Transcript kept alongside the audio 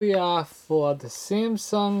We are for the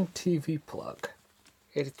Samsung TV plug.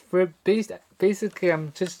 It's for basically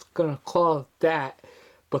I'm just gonna call it that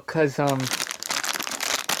because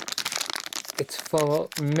it's for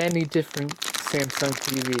many different Samsung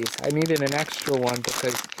TVs. I needed an extra one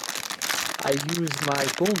because I use my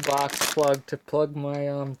boombox plug to plug my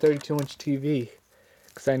 32-inch TV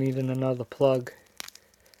because I needed another plug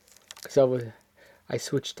because I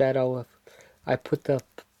switched that out. I put the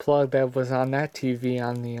plug that was on that TV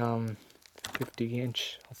on the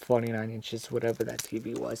 50-inch, 49 inches, whatever that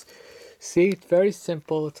TV was. See, it's very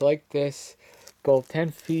simple. It's like this. Go 10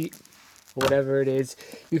 feet, whatever it is.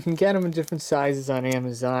 You can get them in different sizes on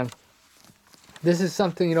Amazon. This is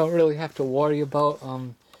something you don't really have to worry about.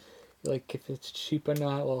 Like if it's cheap or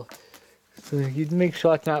not. Well, so you make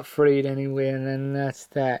sure it's not frayed anywhere, and then that's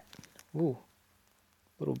that. Ooh,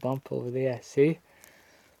 little bump over there. See?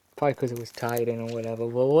 Probably because it was tied in or whatever.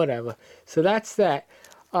 Well, whatever. So that's that.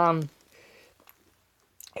 Um,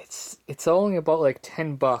 it's only about like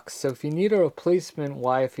 $10. So if you need a replacement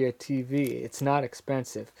wire for your TV, it's not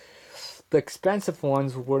expensive. The expensive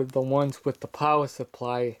ones were the ones with the power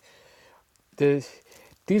supply. These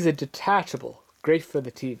are detachable, great for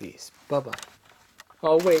the TVs. Bye bye.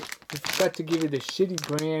 Oh wait, I forgot to give you the shitty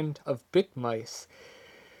brand of Bic mice.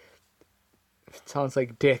 It sounds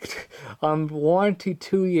like dick. Warranty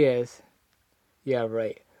 2 years. Yeah,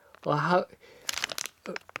 right. Well, how?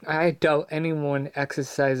 I doubt anyone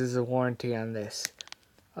exercises a warranty on this.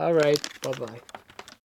 Alright, bye bye.